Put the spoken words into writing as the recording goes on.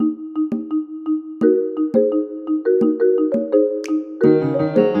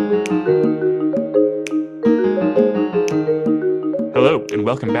Hello, and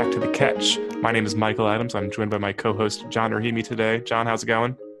welcome back to The Catch. My name is Michael Adams. I'm joined by my co-host, John Rahimi, today. John, how's it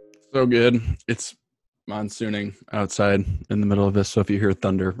going? So good. It's monsooning outside in the middle of this. So if you hear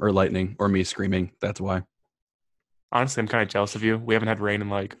thunder or lightning or me screaming, that's why. Honestly, I'm kind of jealous of you. We haven't had rain in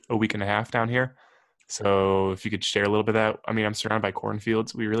like a week and a half down here. So if you could share a little bit of that. I mean, I'm surrounded by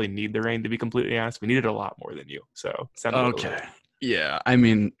cornfields. We really need the rain, to be completely honest. We need it a lot more than you. So send a little Okay. bit. Yeah. I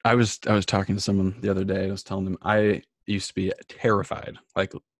mean, I was talking to someone the other day. I was telling them I used to be terrified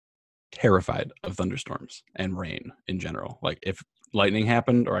of thunderstorms and rain in general. Like if lightning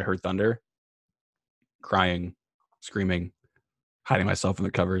happened or I heard thunder, crying, screaming, hiding myself in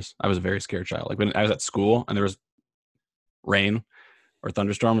the covers. I was a very scared child. Like when I was at school and there was rain or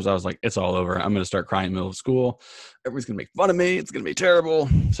thunderstorms, I was like, it's all over. I'm going to start crying in the middle of school. Everybody's going to make fun of me. It's going to be terrible.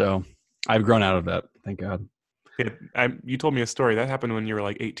 So I've grown out of that. Thank God. You told me a story. That happened when you were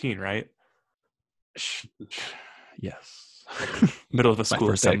like 18, right? Yes. Middle of a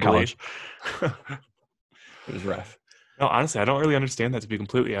school assembly. It was rough. No, honestly, I don't really understand that, to be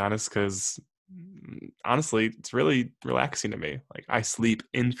completely honest, because honestly, it's really relaxing to me. Like, I sleep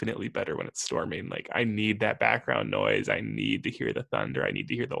infinitely better when it's storming. Like, I need that background noise. I need to hear the thunder. I need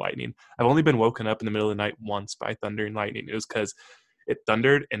to hear the lightning. I've only been woken up in the middle of the night once by thunder and lightning. It was because it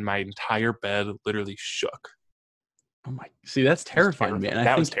thundered and my entire bed literally shook. Oh my! See, that's terrifying, man.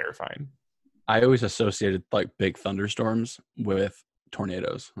 That was terrifying. I always associated like big thunderstorms with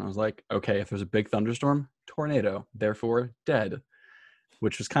tornadoes. I was like, okay, if there's a big thunderstorm, tornado, therefore dead,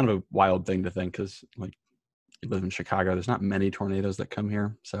 which was kind of a wild thing to think because like you live in Chicago, there's not many tornadoes that come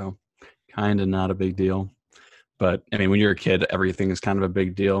here, so kind of not a big deal. But I mean, when you're a kid, everything is kind of a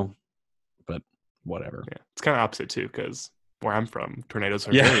big deal, but whatever. Yeah, it's kind of opposite too, because where I'm from, tornadoes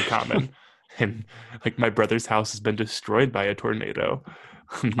are very common. And like my brother's house has been destroyed by a tornado.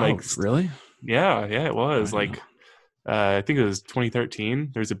 Like, oh, really? Yeah, it was like I think it was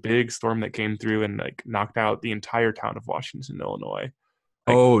 2013. There's a big storm that came through and like knocked out the entire town of Washington, Illinois.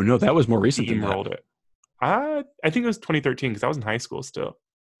 Like, oh no, that was more recent than that. It. I think it was 2013 because I was in high school still.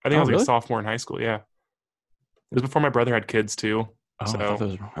 I think I was like a sophomore in high school. Yeah, it was before my brother had kids too. Oh, so. I thought that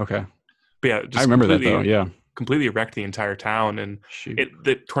was, okay. But yeah, just I remember that though. Yeah, completely wrecked the entire town, and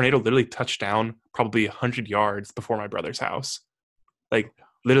the tornado literally touched down probably 100 yards before my brother's house. Like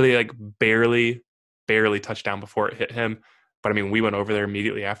literally, like barely touched down before it hit him. But I mean, we went over there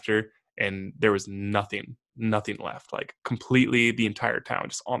immediately after, and there was nothing left. Like completely, the entire town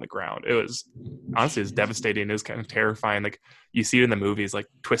just on the ground. It was honestly, it was devastating. It was kind of terrifying. Like you see it in the movies, like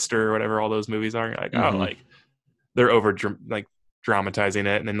Twister or whatever all those movies are. You're like, oh, like they're over like dramatizing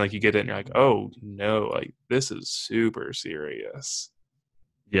it, and then like you get it and you're like, oh no, like this is super serious.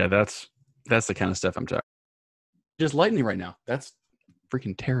 Yeah, that's the kind of stuff I'm talking. Just lightning right now. That's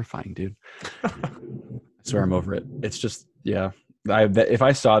freaking terrifying, dude. I swear I'm over it. It's just, yeah. If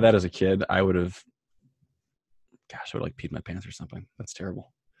I saw that as a kid, I would have like peed my pants or something. That's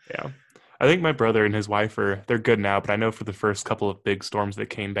terrible. Yeah. I think my brother and his wife they're good now, but I know for the first couple of big storms that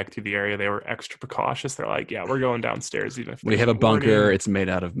came back to the area, they were extra precautious. They're like, yeah, we're going downstairs. Even if we have a bunker, it's made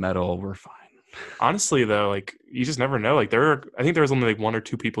out of metal. We're fine. Honestly, though, like you just never know. Like I think there was only like one or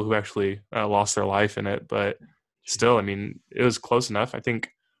two people who actually lost their life in it, but still, I mean, it was close enough. I think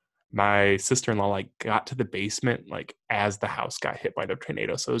my sister-in-law like got to the basement like as the house got hit by the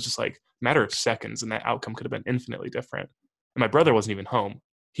tornado. So it was just like a matter of seconds, and that outcome could have been infinitely different. And my brother wasn't even home.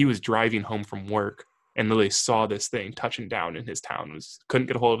 He was driving home from work and literally saw this thing touching down in his town. Couldn't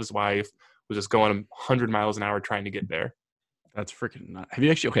get a hold of his wife, was just going 100 miles an hour trying to get there. That's freaking nuts. Have you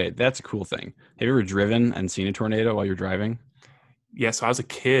actually, okay, that's a cool thing. Have you ever driven and seen a tornado while you're driving? Yeah, so I was a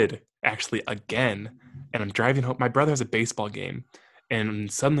kid, actually, again, and I'm driving home. My brother has a baseball game, and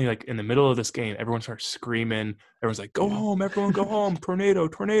suddenly, like, in the middle of this game, everyone starts screaming. Everyone's like, go home, everyone go home, tornado.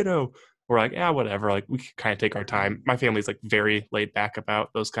 We're like, yeah, whatever. Like, we can kind of take our time. My family's, like, very laid back about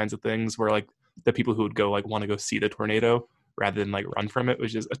those kinds of things. We're, like, the people who would go, like, want to go see the tornado rather than, like, run from it,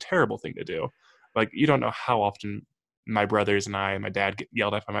 which is a terrible thing to do. Like, you don't know how often my brothers and I and my dad get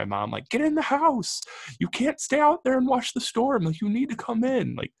yelled at by my mom, like, get in the house. You can't stay out there and watch the storm. Like, you need to come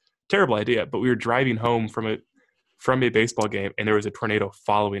in. Like, terrible idea. But we were driving home from a baseball game, and there was a tornado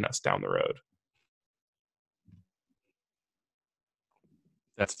following us down the road.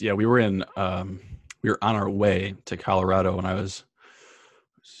 We were on our way to Colorado when it was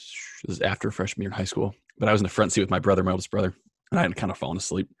after freshman year in high school, but I was in the front seat with my brother, my oldest brother, and I had kind of fallen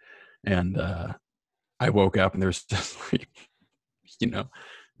asleep. And I woke up and there was just like,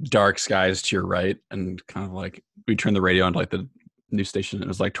 dark skies to your right. And kind of like, we turned the radio on to like the news station and it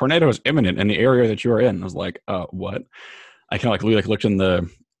was like, tornado is imminent in the area that you are in. I was like, what? I kind of like looked in the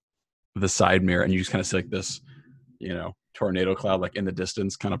side mirror, and you just kind of see like this, tornado cloud like in the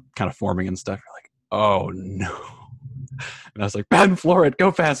distance, kind of forming and stuff. You're like, oh no. And I was like, Ben, floor it,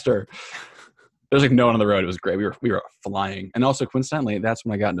 go faster. There's like no one on the road. It was great. We were flying, and also coincidentally, that's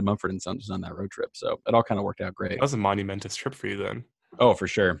when I got into Mumford and Sons on that road trip. So it all kind of worked out great. That was a monumentous trip for you then. Oh, for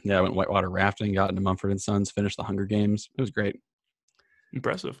sure. Yeah, I went whitewater rafting, got into Mumford and Sons, finished the Hunger Games. It was great.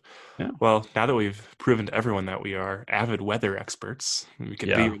 Impressive. Yeah. Well, now that we've proven to everyone that we are avid weather experts, we can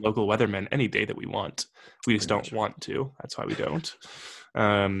be Yeah. your local weathermen any day that we want. We just Pretty don't much. want to. That's why we don't.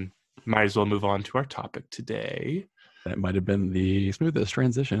 Might as well move on to our topic today. That might have been the smoothest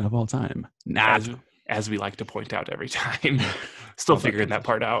transition of all time. Not. As we like to point out every time. Still Love that figuring that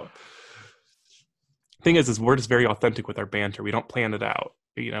transition. part out. Thing is we're just very authentic with our banter. We don't plan it out.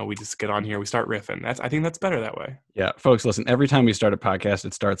 We just get on here, we start riffing. I think that's better that way. Yeah, folks, listen, every time we start a podcast,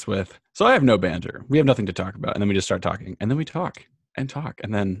 it starts with, so I have no banter. We have nothing to talk about. And then we just start talking. And then we talk and talk.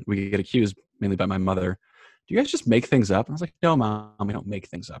 And then we get accused mainly by my mother. Do you guys just make things up? And I was like, no, Mom, we don't make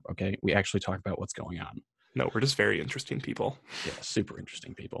things up. Okay. We actually talk about what's going on. No, we're just very interesting people. Yeah, super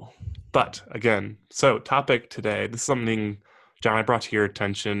interesting people. But again, so topic today, this is something, John, I brought to your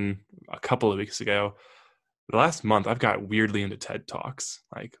attention a couple of weeks ago. The last month, I've got weirdly into TED Talks,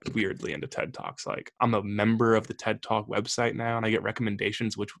 like weirdly into TED Talks. Like I'm a member of the TED Talk website now, and I get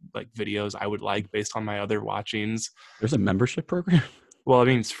recommendations which like videos I would like based on my other watchings. There's a membership program? Well, I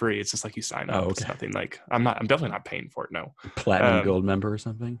mean, it's free. It's just like you sign up. Oh, okay. It's nothing like I'm definitely not paying for it. No. Platinum gold member or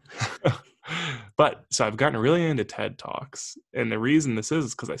something? But so I've gotten really into TED Talks. And the reason this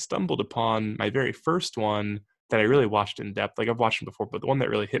is because I stumbled upon my very first one that I really watched in depth. Like I've watched them before, but the one that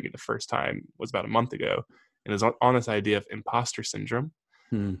really hit me the first time was about a month ago. And it was on this idea of imposter syndrome.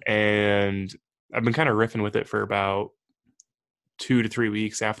 And I've been kind of riffing with it for about 2 to 3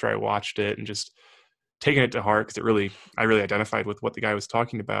 weeks after I watched it and just taking it to heart because I really identified with what the guy was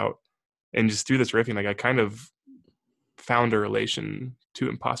talking about. And just through this riffing, like I kind of found a relation to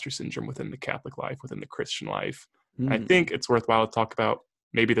imposter syndrome within the Catholic life, within the Christian life. I think it's worthwhile to talk about.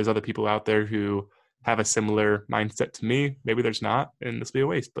 Maybe there's other people out there who have a similar mindset to me. Maybe there's not, and this will be a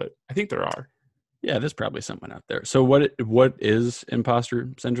waste, but I think there are. Yeah, there's probably someone out there. So what is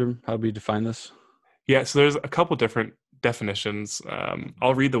imposter syndrome? How do we define this? Yeah, so there's a couple different definitions.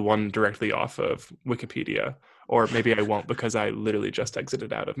 I'll read the one directly off of Wikipedia, or maybe I won't because I literally just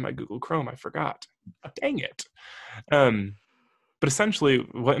exited out of my Google Chrome. I forgot. Dang it. But essentially,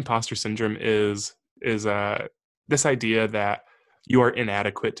 what imposter syndrome is this idea that you are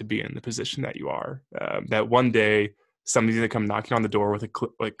inadequate to be in the position that you are. That one day somebody's going to come knocking on the door with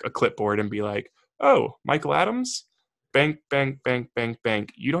a clipboard and be like, "Oh, Michael Adams, bank, bank, bank, bank,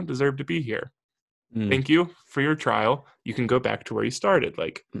 bank. You don't deserve to be here. Thank you for your trial. You can go back to where you started."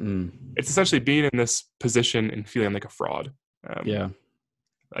 Like it's essentially being in this position and feeling like a fraud. Yeah.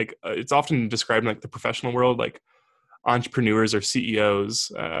 Like it's often described in like the professional world, like entrepreneurs or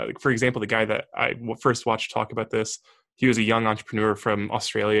CEOs. For example, the guy that I first watched talk about this, he was a young entrepreneur from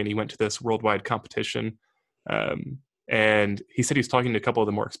Australia, and he went to this worldwide competition. And he said he was talking to a couple of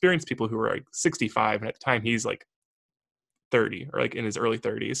the more experienced people who were like 65, and at the time he's like 30 or like in his early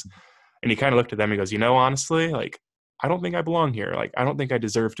 30s. And he kind of looked at them and goes, honestly, like, I don't think I belong here. Like, I don't think I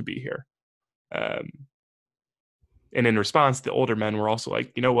deserve to be here. And in response, the older men were also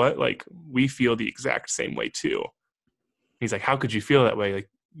like, you know what? Like, we feel the exact same way too. He's like, how could you feel that way? Like,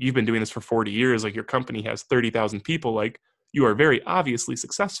 you've been doing this for 40 years. Like, your company has 30,000 people. Like, you are very obviously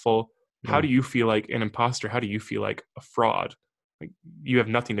successful. Yeah. How do you feel like an imposter? How do you feel like a fraud? Like, you have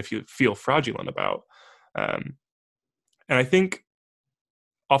nothing to feel fraudulent about. And I think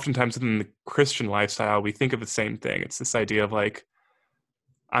oftentimes within the Christian lifestyle, we think of the same thing. It's this idea of like,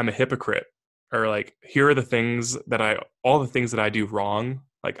 I'm a hypocrite, or like, here are all the things that I do wrong.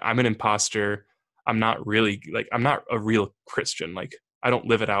 Like, I'm an imposter. I'm not a real Christian. Like, I don't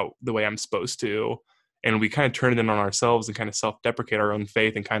live it out the way I'm supposed to. And we kind of turn it in on ourselves and kind of self-deprecate our own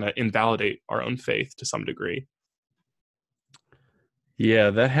faith and kind of invalidate our own faith to some degree. Yeah,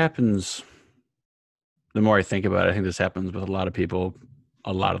 that happens. The more I think about it, I think this happens with a lot of people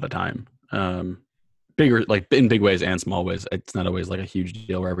a lot of the time. Bigger, like in big ways and small ways. It's not always like a huge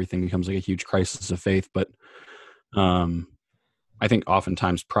deal where everything becomes like a huge crisis of faith. But I think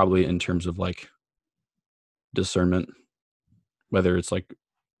oftentimes probably in terms of like discernment, whether it's like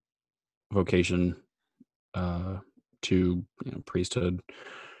vocation to priesthood,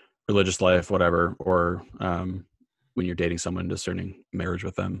 religious life, whatever, or when you're dating someone, discerning marriage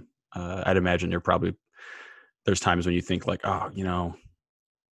with them. I'd imagine there's times when you think like, oh,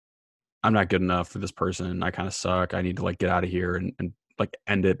 I'm not good enough for this person. I kind of suck. I need to like get out of here and like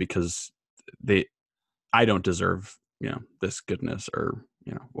end it because I don't deserve this goodness or,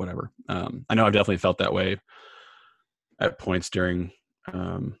 whatever. I know I've definitely felt that way at points during,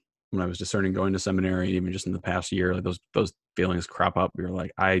 when I was discerning going to seminary, even just in the past year, like those feelings crop up. You're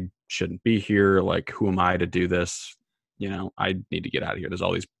like, I shouldn't be here. Like, who am I to do this? I need to get out of here. There's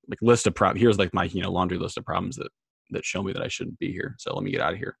all these like list of problems. Here's like my, laundry list of problems that show me that I shouldn't be here. So let me get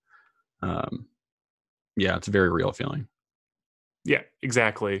out of here. Yeah, it's a very real feeling. Yeah,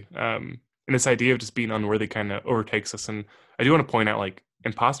 exactly. And this idea of just being unworthy kind of overtakes us. And I do want to point out, like,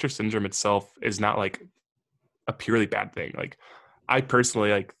 imposter syndrome itself is not like a purely bad thing. Like, I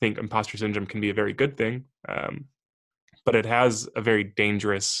personally like think imposter syndrome can be a very good thing, but it has a very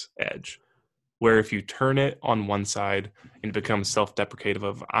dangerous edge where if you turn it on one side and become self-deprecative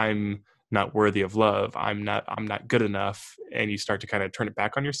of I'm not worthy of love, I'm not good enough, and you start to kind of turn it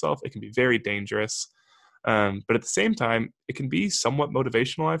back on yourself, it can be very dangerous. But at the same time, it can be somewhat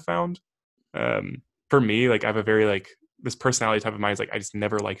motivational, I've found. For me, like I have a very like this personality type of mine is like I just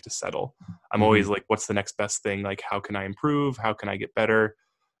never like to settle. I'm always like, what's the next best thing? Like, how can I improve? How can I get better?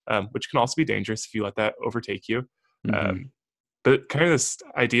 Which can also be dangerous if you let that overtake you. Mm-hmm. But kind of this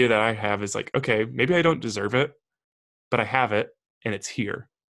idea that I have is like, okay, maybe I don't deserve it, but I have it and it's here.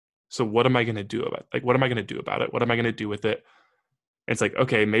 So what am I going to do about it? Like, what am I going to do about it? What am I going to do with it? And it's like,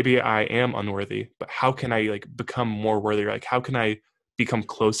 okay, maybe I am unworthy, but how can I like become more worthy? Or like, how can I become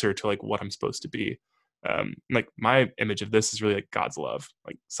closer to like what I'm supposed to be? Like my image of this is really like God's love,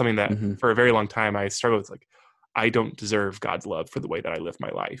 like something that Mm-hmm. for a very long time I struggled with. Like, I don't deserve God's love for the way that I live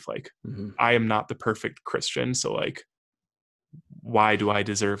my life. Like, Mm-hmm. I am not the perfect Christian. So like, why do I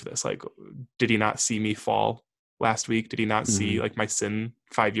deserve this? Like, did he not see me fall last week? Did he not see Mm-hmm. like my sin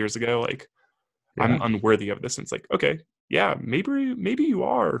 5 years ago? Like, I'm Yeah. unworthy of this. And it's like, okay, yeah, maybe you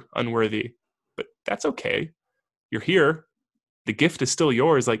are unworthy, but that's okay. You're here. The gift is still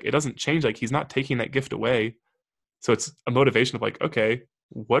yours. Like, it doesn't change. Like, he's not taking that gift away. So it's a motivation of like, okay,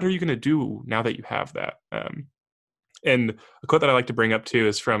 what are you going to do now that you have that? And a quote that I like to bring up too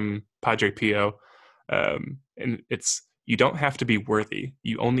is from Padre Pio. And it's, you don't have to be worthy.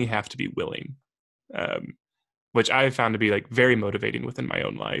 You only have to be willing. Um, which I have found to be like very motivating within my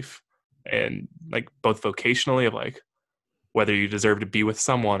own life. And like both vocationally of like whether you deserve to be with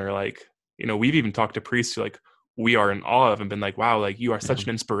someone or like, we've even talked to priests who like we are in awe of and been like, wow, like you are Yeah. such an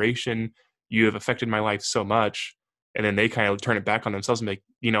inspiration. You have affected my life so much. And then they kind of turn it back on themselves and be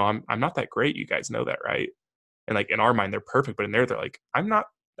like, I'm not that great. You guys know that, right? And like in our mind, they're perfect, but in there, they're like, I'm not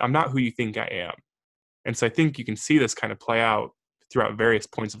who you think I am. And so I think you can see this kind of play out throughout various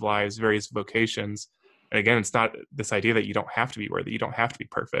points of lives, various vocations. And again, it's not this idea that you don't have to be worthy, you don't have to be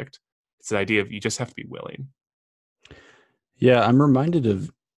perfect. It's the idea of you just have to be willing. Yeah, I'm reminded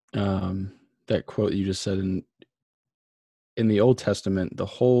of that quote you just said in the Old Testament. The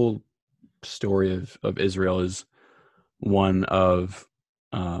whole story of Israel is one of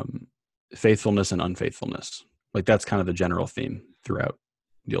um, faithfulness and unfaithfulness. Like that's kind of the general theme throughout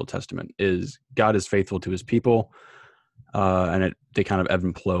the Old Testament. Is God is faithful to His people, and they kind of ebb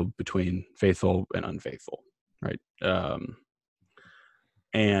and flow between faithful and unfaithful, right?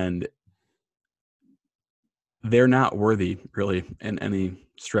 And they're not worthy really in any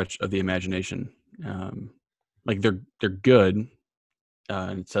stretch of the imagination. Like they're good,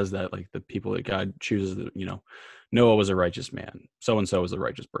 and it says that like the people that God chooses, Noah was a righteous man, so and so was a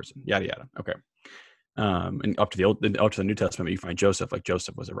righteous person, yada yada. Okay, and up to the New Testament, you find Joseph. Like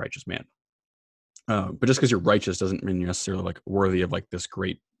Joseph was a righteous man, but just because you're righteous doesn't mean you're necessarily like worthy of like this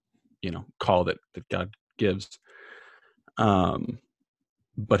great, call that God gives.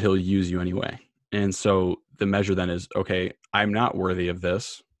 But He'll use you anyway. And so the measure then is, okay, I'm not worthy of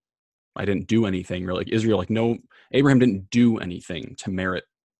this. I didn't do anything really. Like Israel, like no, Abraham didn't do anything to merit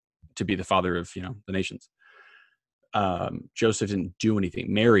to be the father of, the nations. Joseph didn't do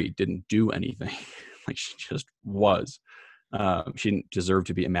anything. Mary didn't do anything. Like she just was. She didn't deserve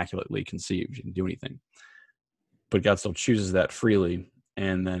to be immaculately conceived. She didn't do anything. But God still chooses that freely.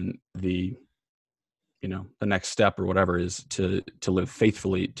 And then the next step or whatever is to live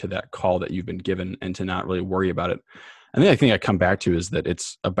faithfully to that call that you've been given and to not really worry about it. And then I think I come back to is that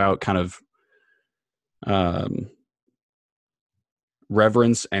it's about kind of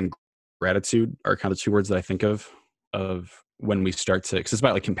reverence and gratitude are kind of two words that I think of when we start to, because it's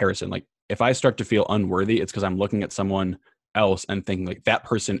about like comparison. Like if I start to feel unworthy, it's because I'm looking at someone else and thinking like that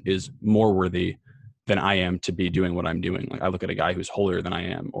person is more worthy than I am to be doing what I'm doing. Like I look at a guy who's holier than I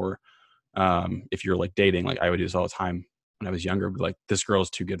am, or if you're like dating, like I would do this all the time when I was younger, but like this girl is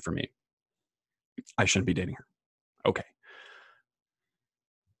too good for me. I shouldn't be dating her. Okay.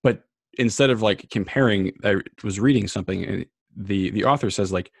 But instead of like comparing, I was reading something and the author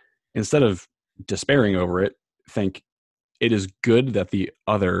says like, instead of despairing over it, think it is good that the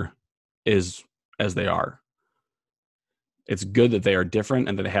other is as they are. It's good that they are different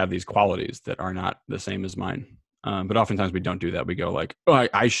and that they have these qualities that are not the same as mine. But oftentimes we don't do that. We go like, oh,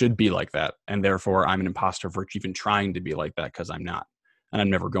 I should be like that. And therefore I'm an imposter for even trying to be like that because I'm not. And I'm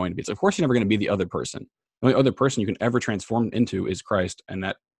never going to be. So of course you're never going to be the other person. The only other person you can ever transform into is Christ. And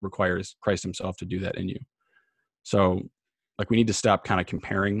that requires Christ himself to do that in you. So like we need to stop kind of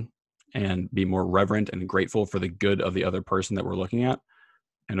comparing and be more reverent and grateful for the good of the other person that we're looking at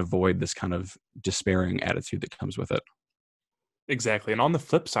and avoid this kind of despairing attitude that comes with it. Exactly. And on the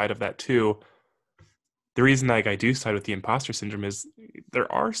flip side of that too, the reason like I do side with the imposter syndrome is there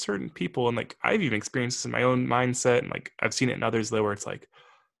are certain people, and like I've even experienced this in my own mindset, and like I've seen it in others though, where it's like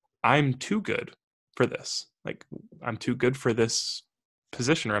I'm too good for this. Like I'm too good for this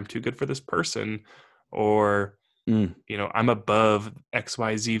position, or I'm too good for this person, or Mm, I'm above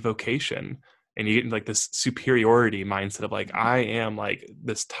XYZ vocation. And you get into like this superiority mindset of like, I am like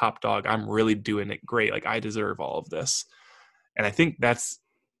this top dog. I'm really doing it great. Like I deserve all of this. And I think that's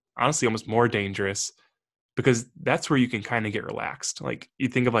honestly almost more dangerous because that's where you can kind of get relaxed. Like you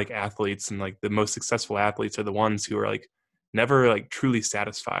think of like athletes, and like the most successful athletes are the ones who are like never like truly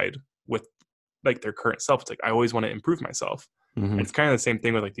satisfied with like their current self. It's like, I always want to improve myself. hmm And it's kind of the same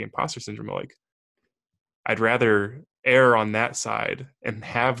thing with like the imposter syndrome. Like I'd rather err on that side and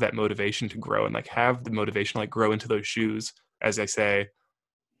have that motivation to grow, and like have the motivation to like grow into those shoes, as I say,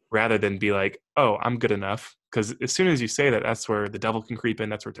 rather than be like, oh, I'm good enough. Because as soon as you say that, that's where the devil can creep in,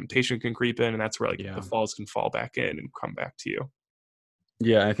 that's where temptation can creep in, and that's where like the Yeah. falls can fall back in and come back to you.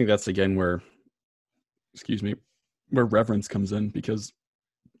 Yeah. I think that's again where, excuse me, where reverence comes in because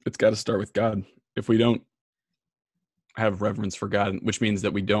it's got to start with God. If we don't have reverence for God, which means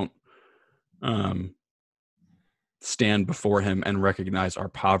that we don't um, stand before him and recognize our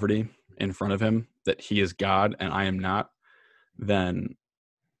poverty in front of him, that he is God and I am not, then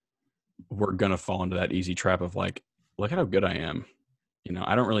we're going to fall into that easy trap of like, look at how good I am.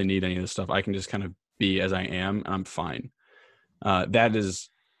 I don't really need any of this stuff. I can just kind of be as I am and I'm fine. That is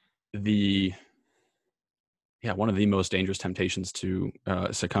the, yeah, one of the most dangerous temptations to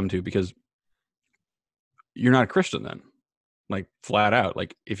succumb to because you're not a Christian then, like flat out.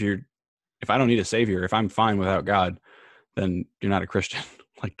 Like if I don't need a savior, if I'm fine without God, then you're not a Christian.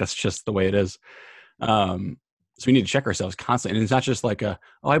 Like that's just the way it is. So we need to check ourselves constantly. And it's not just like oh,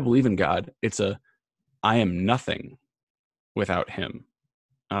 I believe in God. It's I am nothing without him.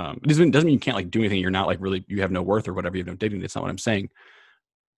 It doesn't mean you can't like do anything. You're not like really, you have no worth or whatever. You have no dignity. That's not what I'm saying.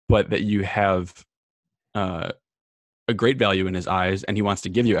 But that you have uh, a great value in his eyes and he wants to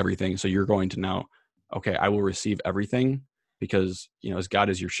give you everything. So you're going to now, okay, I will receive everything because, as God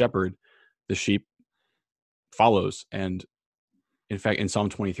is your shepherd, the sheep follows. And in fact, in Psalm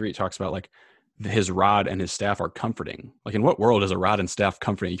 23, it talks about like his rod and his staff are comforting. Like in what world is a rod and staff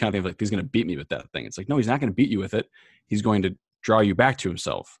comforting? You kind of think like he's going to beat me with that thing. It's like, no, he's not going to beat you with it. He's going to draw you back to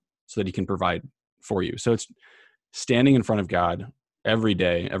himself so that he can provide for you. So it's standing in front of God every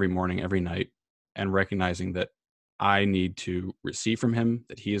day, every morning, every night, and recognizing that I need to receive from him,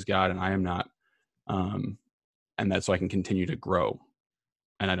 that he is God and I am not. And that's so I can continue to grow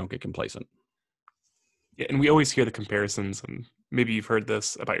and I don't get complacent. Yeah, and we always hear the comparisons, and maybe you've heard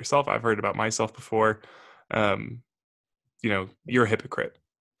this about yourself. I've heard about myself before. Um, you're a hypocrite.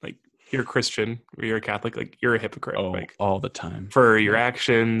 Like you're a Christian or you're a Catholic, like you're a hypocrite. Oh, Like all the time. for your Yeah.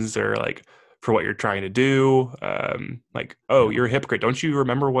 actions or like for what you're trying to do. Like, oh, Yeah. you're a hypocrite. Don't you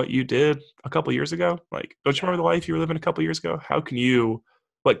remember what you did a couple years ago? Like, don't you Yeah. remember the life you were living a couple years ago? How can you,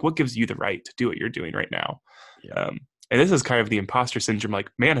 like, what gives you the right to do what you're doing right now? Yeah. And this is kind of the imposter syndrome,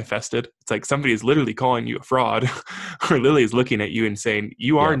 like manifested. It's like somebody is literally calling you a fraud, or Lily is looking at you and saying,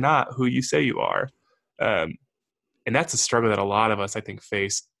 you are Yeah. not who you say you are. Um, and that's a struggle that a lot of us, I think,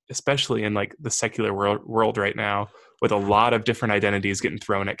 face, especially in like the secular world right now, with a lot of different identities getting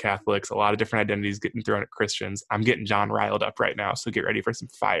thrown at Catholics, a lot of different identities getting thrown at Christians. I'm getting John riled up right now, so get ready for some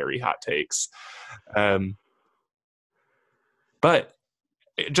fiery hot takes. Um, but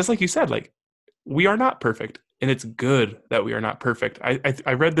just like you said, like we are not perfect, and it's good that we are not perfect.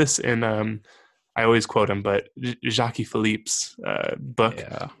 I read this in I always quote him, but Jacques Philippe's book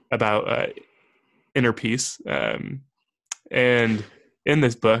Yeah. about inner peace, and in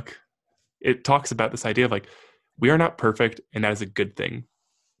this book, it talks about this idea of like we are not perfect, and that is a good thing.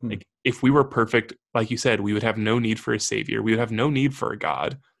 Hmm. Like if we were perfect, like you said, we would have no need for a savior. We would have no need for a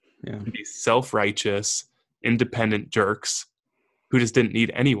God. Yeah. We'd be self-righteous, independent jerks who just didn't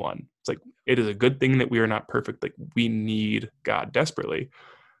need anyone. It's like it is a good thing that we are not perfect. Like we need God desperately.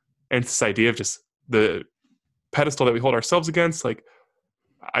 And it's this idea of just the pedestal that we hold ourselves against. Like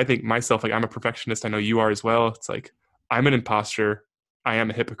I think myself, like I'm a perfectionist. I know you are as well. It's like I'm an imposter. I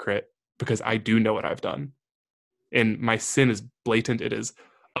am a hypocrite because I do know what I've done. And my sin is blatant. It is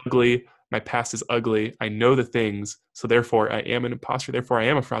ugly. My past is ugly. I know the things. So therefore, I am an imposter. Therefore, I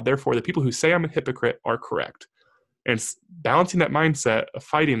am a fraud. Therefore, the people who say I'm a hypocrite are correct. And it's balancing that mindset of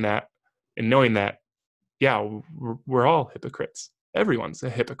fighting that and knowing that, yeah, we're all hypocrites. Everyone's a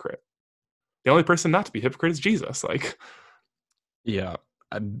hypocrite. The only person not to be a hypocrite is Jesus. Like, Yeah.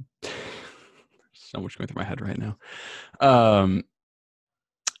 I'm so much going through my head right now.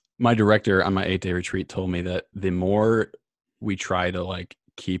 My director on my 8-day retreat told me that the more we try to like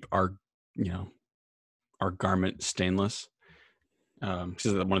keep our, our garment stainless, this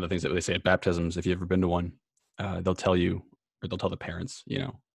is one of the things that they say at baptisms. If you've ever been to one, they'll tell you, or they'll tell the parents,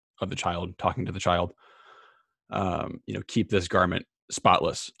 of the child, talking to the child, keep this garment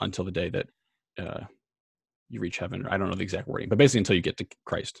spotless until the day that you reach heaven. I don't know the exact wording, but basically until you get to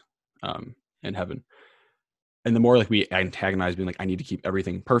Christ in heaven. And the more like we antagonize being like, I need to keep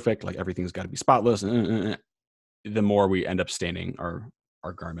everything perfect, like everything's got to be spotless, the more we end up staining our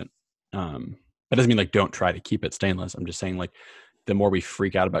garment. That doesn't mean like don't try to keep it stainless. I'm just saying like the more we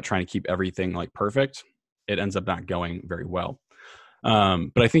freak out about trying to keep everything like perfect, it ends up not going very well.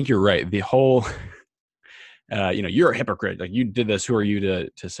 But I think you're right. The whole, you're a hypocrite. Like you did this. Who are you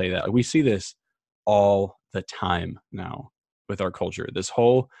to say that? Like, we see this all the time now with our culture. This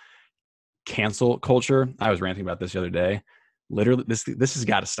whole cancel culture. I was ranting about this the other day. Literally, this has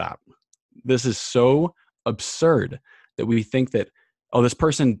got to stop. This is so absurd that we think that, oh, this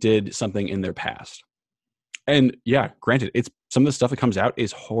person did something in their past. And yeah, granted, it's some of the stuff that comes out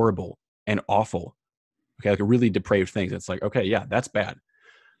is horrible and awful. Okay, like a really depraved thing. It's like, okay, yeah, that's bad.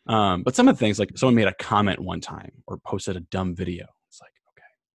 But some of the things, like someone made a comment one time or posted a dumb video. It's like, okay,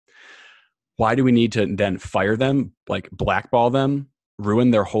 why do we need to then fire them, like blackball them,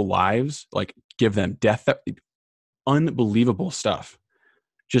 ruin their whole lives, like give them death, unbelievable stuff,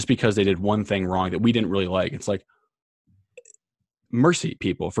 just because they did one thing wrong that we didn't really like? It's like, mercy,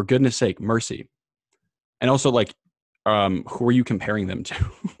 people, for goodness sake, mercy. And also, like, who are you comparing them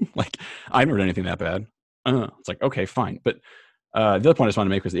to? Like, I never done anything that bad. It's like, okay, fine. But the other point I just want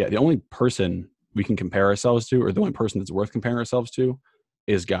to make was, yeah, the only person we can compare ourselves to, or the only person that's worth comparing ourselves to,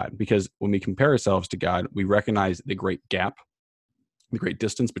 is God. Because when we compare ourselves to God, we recognize the great gap, the great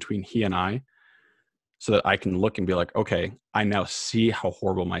distance between He and I, so that I can look and be like, okay, I now see how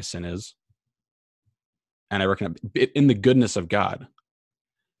horrible my sin is. And I recognize it in the goodness of God,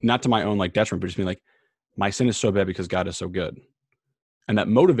 not to my own like detriment, but just being like, my sin is so bad because God is so good. And that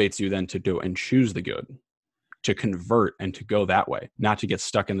motivates you then to do and choose the good, to convert and to go that way, not to get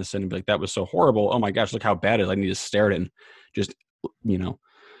stuck in the sin and be like, that was so horrible. Oh my gosh, look how bad it is. I need to stare at it and just,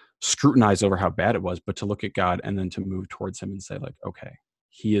 scrutinize over how bad it was, but to look at God and then to move towards Him and say like, okay,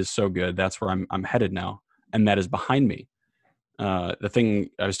 He is so good. That's where I'm headed now. And that is behind me. The thing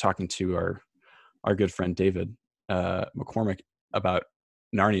I was talking to our good friend, David McCormick, about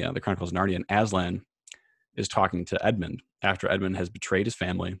Narnia, the Chronicles of Narnia, and Aslan is talking to Edmund after Edmund has betrayed his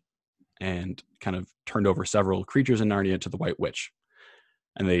family and kind of turned over several creatures in Narnia to the White Witch.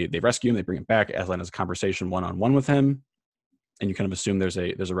 And they rescue him, they bring him back. Aslan has a conversation one-on-one with him, and you kind of assume there's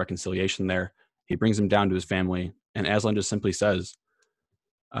a reconciliation there. He brings him down to his family, and Aslan just simply says,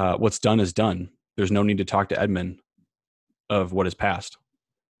 what's done is done. There's no need to talk to Edmund of what is past.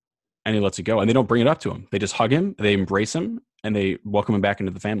 And he lets it go. And they don't bring it up to him. They just hug him, they embrace him, and they welcome him back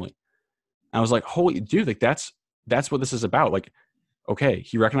into the family. I was like, holy dude, like that's what this is about. Like, okay,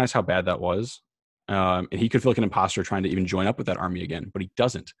 he recognized how bad that was. And he could feel like an imposter trying to even join up with that army again, but he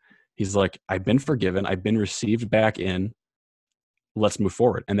doesn't. He's like, I've been forgiven. I've been received back in. Let's move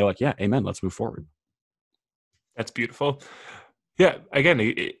forward. And they're like, yeah, amen. Let's move forward. that's beautiful. Yeah, again,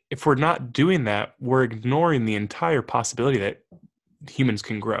 if we're not doing that, we're ignoring the entire possibility that humans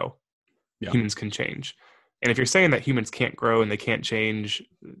can grow, humans can change. And if you're saying that humans can't grow and they can't change,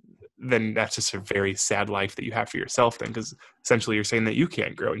 then that's just a very sad life that you have for yourself then, because essentially you're saying that you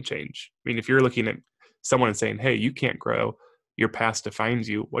can't grow and change. I mean, if you're looking at someone and saying, hey, you can't grow, your past defines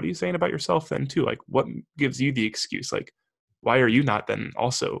you, what are you saying about yourself then too? Like, what gives you the excuse? Like, why are you not then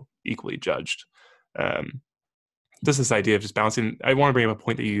also equally judged? Just this idea of just balancing. I want to bring up a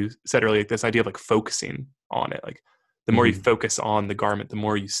point that you said earlier, like this idea of like focusing on it. Like the more you focus on the garment, the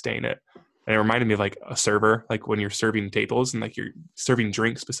more you stain it. And it reminded me of like a server, like when you're serving tables and like you're serving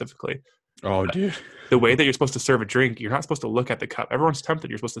drinks specifically. Oh, dude. The way that you're supposed to serve a drink, you're not supposed to look at the cup. Everyone's tempted.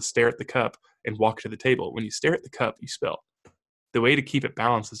 You're supposed to stare at the cup and walk to the table. When you stare at the cup, you spill. The way to keep it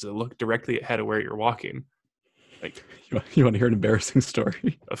balanced is to look directly ahead of where you're walking. Like, you want to hear an embarrassing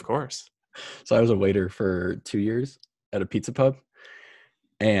story? Of course. So I was a waiter for 2 years at a pizza pub,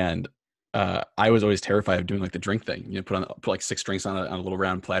 and I was always terrified of doing like the drink thing. Put like 6 drinks on a little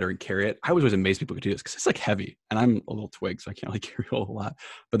round platter and carry it. I was always amazed people could do this because it's like heavy, and I'm a little twig, so I can't really carry a whole lot.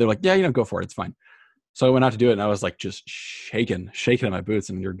 But they're like, yeah, go for it, it's fine. So I went out to do it, and I was like just shaking in my boots.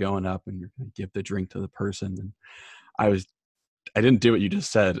 And you're going up, and you're going to give the drink to the person, and I didn't do what you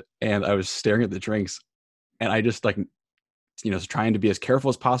just said, and I was staring at the drinks, and I just like trying to be as careful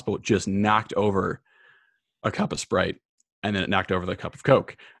as possible, just knocked over a cup of Sprite, and then it knocked over the cup of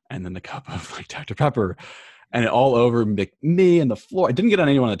Coke, and then the cup of like Dr. Pepper, and it all over me and the floor. I didn't get on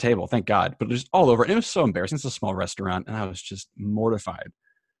anyone on the table, thank God, but it was all over. And it was so embarrassing. It's a small restaurant, and I was just mortified.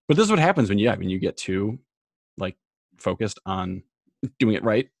 But this is what happens when you get too like focused on doing it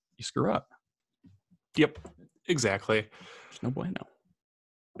right, you screw up. Yep, exactly. There's no bueno.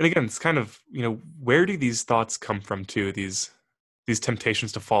 And again, it's kind of, where do these thoughts come from too? These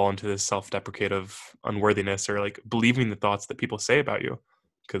temptations to fall into this self-deprecative unworthiness, or like believing the thoughts that people say about you.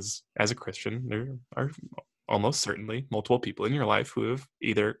 Because as a Christian, there are almost certainly multiple people in your life who have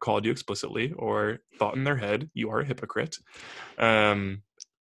either called you explicitly or thought in their head, you are a hypocrite.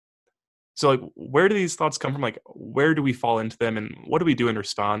 So like, where do these thoughts come from? Like, where do we fall into them, and what do we do in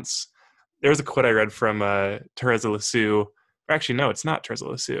response? There's a quote I read from Teresa Lisieux. Or actually, no, it's not Teresa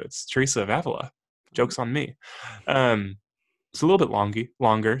Lisieux. It's Teresa of Avila. Joke's on me. It's a little bit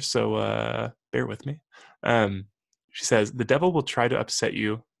longer, so bear with me. She says, the devil will try to upset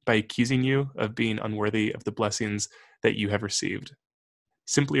you by accusing you of being unworthy of the blessings that you have received.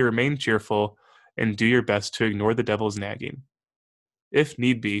 Simply remain cheerful and do your best to ignore the devil's nagging. If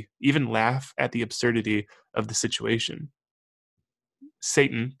need be, even laugh at the absurdity of the situation.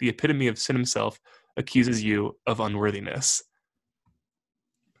 Satan, the epitome of sin himself, accuses you of unworthiness.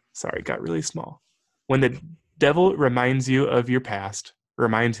 Sorry, it got really small. When the devil reminds you of your past,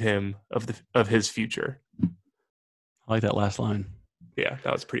 remind him of his future. I like that last line. Yeah,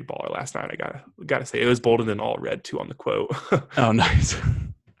 that was pretty baller last night. I gotta say, it was bolded in all red too on the quote. Oh, nice.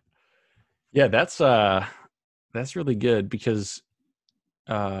 Yeah, that's really good because,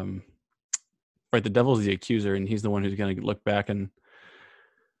 right, the devil's the accuser, and he's the one who's going to look back and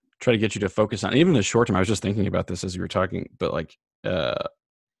try to get you to focus on. Even in the short term, I was just thinking about this as you were talking, but like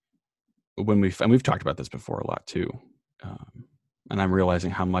when we've talked about this before a lot too, and I'm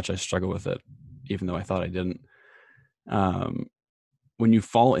realizing how much I struggle with it, even though I thought I didn't. When you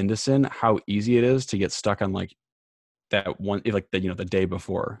fall into sin, how easy it is to get stuck on like that one, like the the day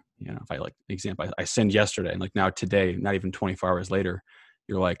before. If I like example, I sinned yesterday, and like now today, not even 24 hours later,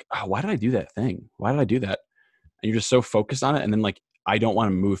 you're like, oh, why did I do that thing? Why did I do that? And you're just so focused on it, and then like I don't want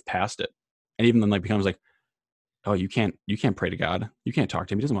to move past it, and even then like becomes like, oh, you can't pray to God, you can't talk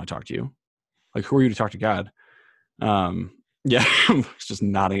to him, he doesn't want to talk to you. Like, who are you to talk to God? Yeah, he's just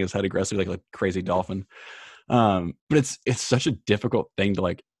nodding his head aggressively like a crazy dolphin. But it's such a difficult thing to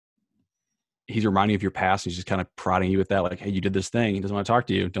like. He's reminding you of your past. He's just kind of prodding you with that, like, hey, you did this thing. He doesn't want to talk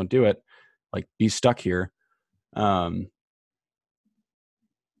to you. Don't do it. Like, be stuck here. And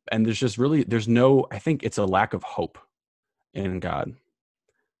there's no, I think it's a lack of hope in God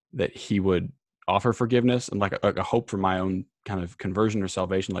that he would offer forgiveness and like a hope for my own kind of conversion or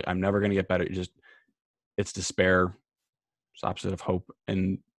salvation. Like, I'm never going to get better. It's despair. It's opposite of hope.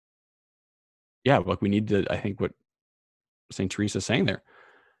 And yeah, like we need to, I think what St. Teresa is saying there,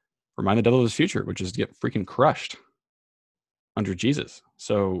 remind the devil of his future, which is to get freaking crushed under Jesus.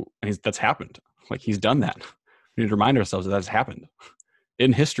 So that's happened. Like, he's done that. We need to remind ourselves that has happened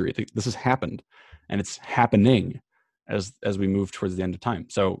in history. This has happened, and it's happening as we move towards the end of time.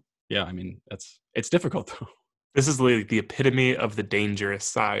 So yeah, I mean, it's difficult though. This is literally the epitome of the dangerous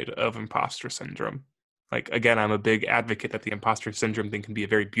side of imposter syndrome. Like, again, I'm a big advocate that the imposter syndrome thing can be a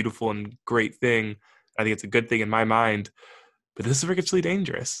very beautiful and great thing. I think it's a good thing in my mind, but this is where it gets really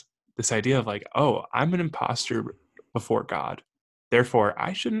dangerous. This idea of like, oh, I'm an imposter before God. Therefore,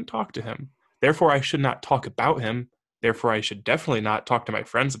 I shouldn't talk to him. Therefore, I should not talk about him. Therefore, I should definitely not talk to my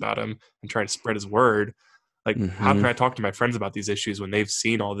friends about him and try to spread his word. Like, how can I talk to my friends about these issues when they've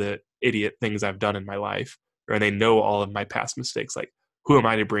seen all the idiot things I've done in my life, or they know all of my past mistakes? Like, who am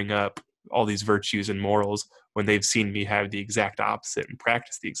I to bring up all these virtues and morals when they've seen me have the exact opposite and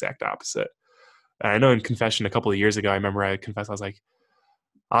practice the exact opposite? And I know in confession a couple of years ago, I remember I confessed, I was like,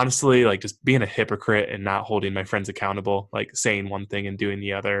 honestly, like just being a hypocrite and not holding my friends accountable, like saying one thing and doing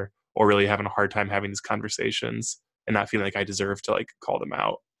the other, or really having a hard time having these conversations and not feeling like I deserve to like call them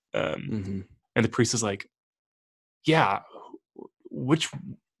out. And the priest is like, yeah, which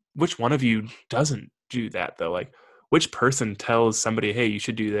one of you doesn't do that though? Like, which person tells somebody, hey, you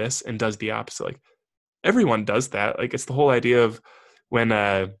should do this, and does the opposite? Like, everyone does that. Like, it's the whole idea of when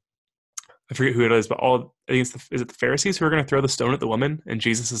I forget who it is, but I think is it the Pharisees who are going to throw the stone at the woman? And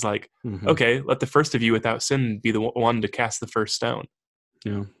Jesus is like, Mm-hmm. okay, let the first of you without sin be the one to cast the first stone.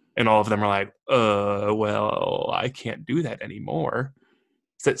 Yeah. And all of them are like, well, I can't do that anymore.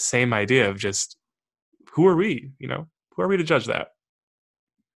 It's that same idea of just, who are we? Who are we to judge that?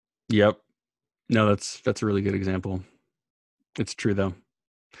 Yep. No, that's a really good example. It's true though.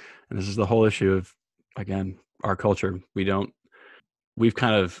 And this is the whole issue of, again, our culture. We've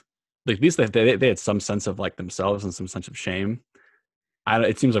kind of, like, at least they had some sense of like themselves and some sense of shame.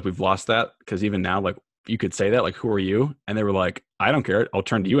 It seems like we've lost that, because even now, like, you could say that, like, who are you? And they were like, I don't care. I'll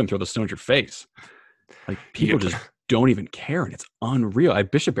turn to you and throw the stone at your face. Like, people Yep. just don't even care. And it's unreal.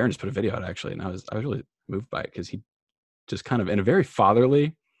 Bishop Barron just put a video out actually. And I was really moved by it, because he just kind of, in a very fatherly,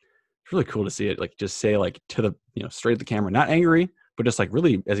 it's really cool to see it, like, just say, like, to the, straight at the camera, not angry, but just like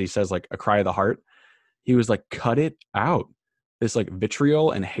really, as he says, like a cry of the heart. He was like, cut it out. This like vitriol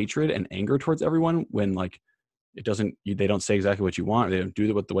and hatred and anger towards everyone, when like they don't say exactly what you want, or they don't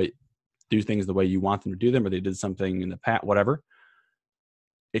do things the way you want them to do them, or they did something in the past, whatever.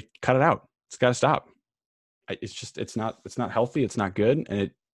 Cut it out. It's got to stop. It's not healthy. It's not good. And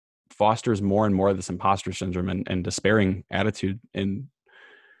it fosters more and more of this imposter syndrome and despairing attitude in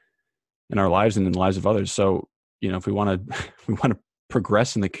our lives and in the lives of others. So, if we want to, we want to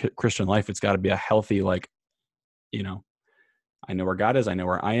progress in the Christian life, it's got to be a healthy, like, I know where God is. I know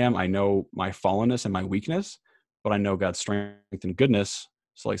where I am. I know my fallenness and my weakness, but I know God's strength and goodness.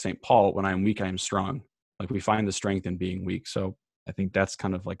 So like St. Paul, when I am weak, I am strong. Like, we find the strength in being weak. So I think that's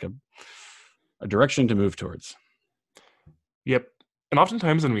kind of like a direction to move towards. Yep. And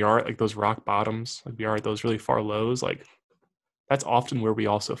oftentimes when we are at like those rock bottoms, like we are at those really far lows, like that's often where we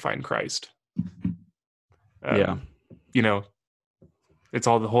also find Christ. Yeah. You know, it's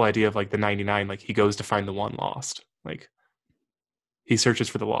all the whole idea of like the 99, like he goes to find the one lost. Like he searches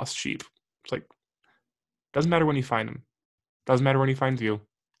for the lost sheep. It's like, doesn't matter when you find him. Doesn't matter when he finds you.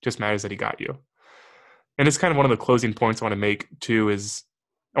 Just matters that he got you. And it's kind of one of the closing points I want to make too is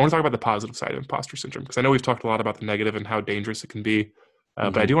I want to talk about the positive side of imposter syndrome, because I know we've talked a lot about the negative and how dangerous it can be.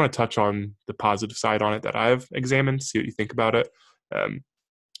 But I do want to touch on the positive side on it that I've examined, see what you think about it. And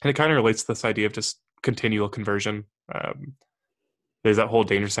it kind of relates to this idea of just continual conversion. There's that whole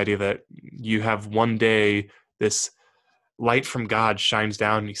dangerous idea that you have one day this light from God shines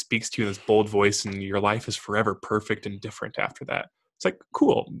down and he speaks to you in this bold voice, and your life is forever perfect and different after that. It's like,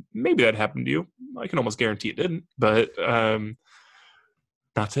 cool, maybe that happened to you. I can almost guarantee it didn't, but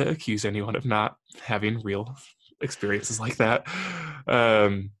not to accuse anyone of not having real experiences like that.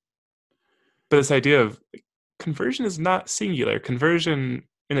 But this idea of conversion is not singular. Conversion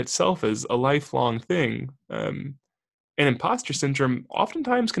in itself is a lifelong thing. And imposter syndrome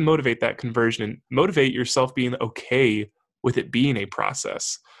oftentimes can motivate that conversion and motivate yourself being okay with it being a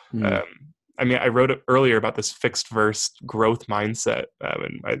process. Mm. I mean, I wrote earlier about this fixed verse growth mindset.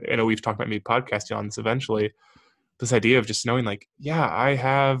 And I know we've talked about maybe podcasting on this eventually. This idea of just knowing, like, yeah, I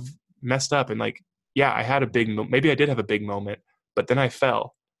have messed up, and like, yeah, maybe I did have a big moment, but then I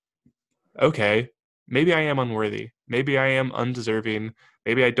fell. Okay, maybe I am unworthy. Maybe I am undeserving.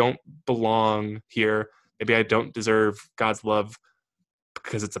 Maybe I don't belong here. Maybe I don't deserve God's love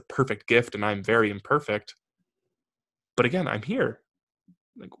because it's a perfect gift and I'm very imperfect. But again, I'm here.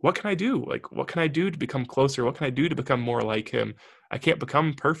 Like, what can I do? Like, what can I do to become closer? What can I do to become more like him? I can't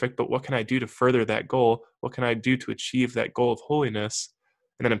become perfect, but what can I do to further that goal? What can I do to achieve that goal of holiness?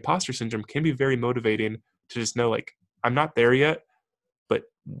 And then imposter syndrome can be very motivating to just know, like, I'm not there yet, but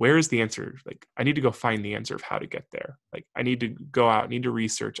where's the answer? Like, I need to go find the answer of how to get there. Like, I need to go out, I need to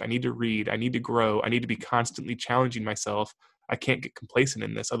research, I need to read, I need to grow, I need to be constantly challenging myself. I can't get complacent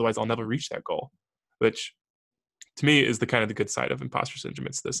in this, otherwise I'll never reach that goal, which to me is the kind of the good side of imposter syndrome.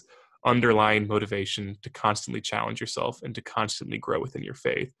 It's this underlying motivation to constantly challenge yourself and to constantly grow within your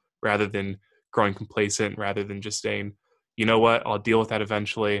faith, rather than growing complacent, rather than just saying, you know what, I'll deal with that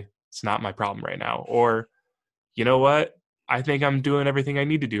eventually, it's not my problem right now. Or, you know what, I think I'm doing everything I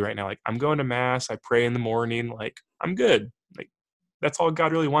need to do right now. Like, I'm going to mass, I pray in the morning, like, I'm good. Like, that's all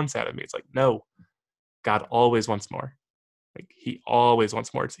God really wants out of me. It's like, no, God always wants more. Like, he always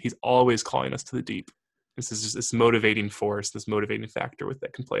wants more. He's always calling us to the deep. This is just this motivating force, this motivating factor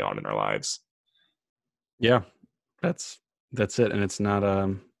that can play on in our lives. Yeah, that's it. And it's not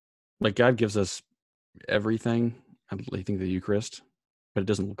like, God gives us everything. I think the Eucharist, but it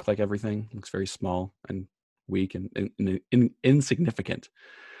doesn't look like everything. It looks very small and weak and insignificant.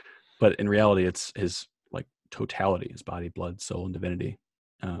 But in reality, it's his like totality, his body, blood, soul, and divinity.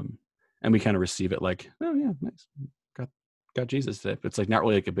 And we kind of receive it like, oh yeah, nice, got Jesus today. But it's like not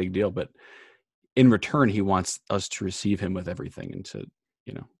really like a big deal. But in return, he wants us to receive him with everything and to,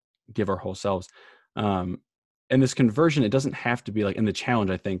 give our whole selves. And this conversion, it doesn't have to be like, and the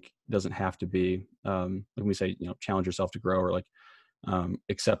challenge, I think, doesn't have to be, like we say, challenge yourself to grow, or like,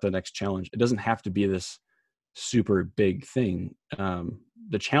 accept the next challenge. It doesn't have to be this super big thing.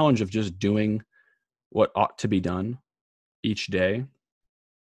 The challenge of just doing what ought to be done each day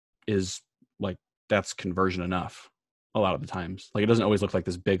is like, that's conversion enough a lot of the times. Like, it doesn't always look like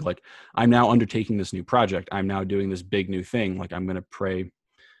this big, like, I'm now undertaking this new project, I'm now doing this big new thing, like I'm going to pray,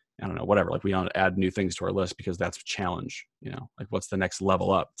 I don't know, whatever, like we want to add new things to our list because that's a challenge, like what's the next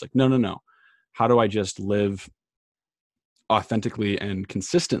level up? It's like, no. How do I just live authentically and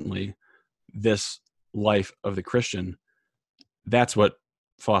consistently this life of the Christian? That's what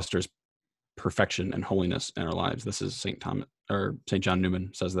fosters perfection and holiness in our lives. This is St. Thomas, or St. John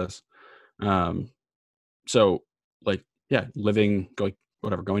Newman says this. So like, yeah, going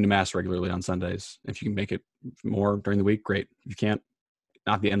to mass regularly on Sundays. If you can make it more during the week, great. If you can't,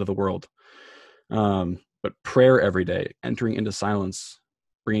 not the end of the world. But prayer every day, entering into silence,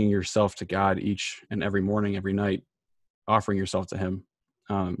 bringing yourself to God each and every morning, every night, offering yourself to him.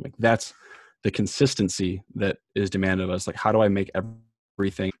 Like, that's the consistency that is demanded of us. Like, how do I make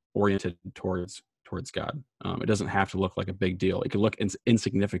everything oriented towards God? It doesn't have to look like a big deal. It can look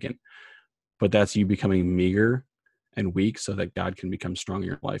insignificant, but that's you becoming meager and weak so that God can become strong in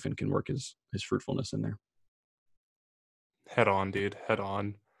your life and can work his fruitfulness in there. Head on, dude. Head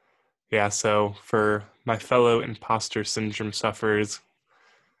on. Yeah, so for my fellow imposter syndrome sufferers,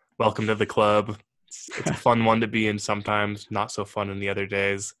 welcome to the club. It's a fun one to be in sometimes, not so fun in the other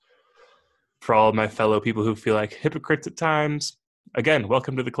days. For all of my fellow people who feel like hypocrites at times, again,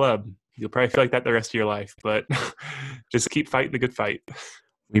 welcome to the club. You'll probably feel like that the rest of your life, but just keep fighting the good fight.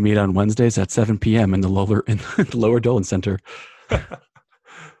 We meet on Wednesdays at 7 p.m. in the Lower Dolan Center.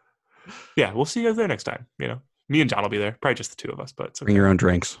 Yeah, we'll see you guys there next time. Me and John will be there. Probably just the two of us, but it's okay. Bring your own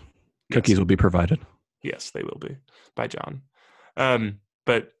drinks. Cookies will be provided. Yes, they will be. Bye, John.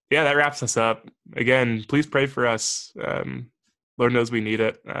 But yeah, that wraps us up. Again, please pray for us. Lord knows we need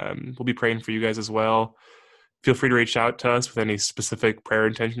it. We'll be praying for you guys as well. Feel free to reach out to us with any specific prayer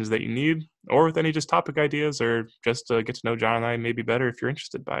intentions that you need, or with any just topic ideas, or just to get to know John and I maybe better if you're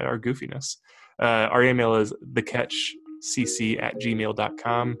interested by our goofiness. Our email is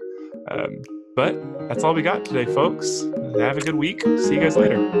thecatchcc@gmail.com. But that's all we got today, folks. Have a good week. See you guys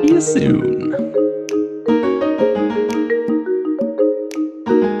later. See you soon.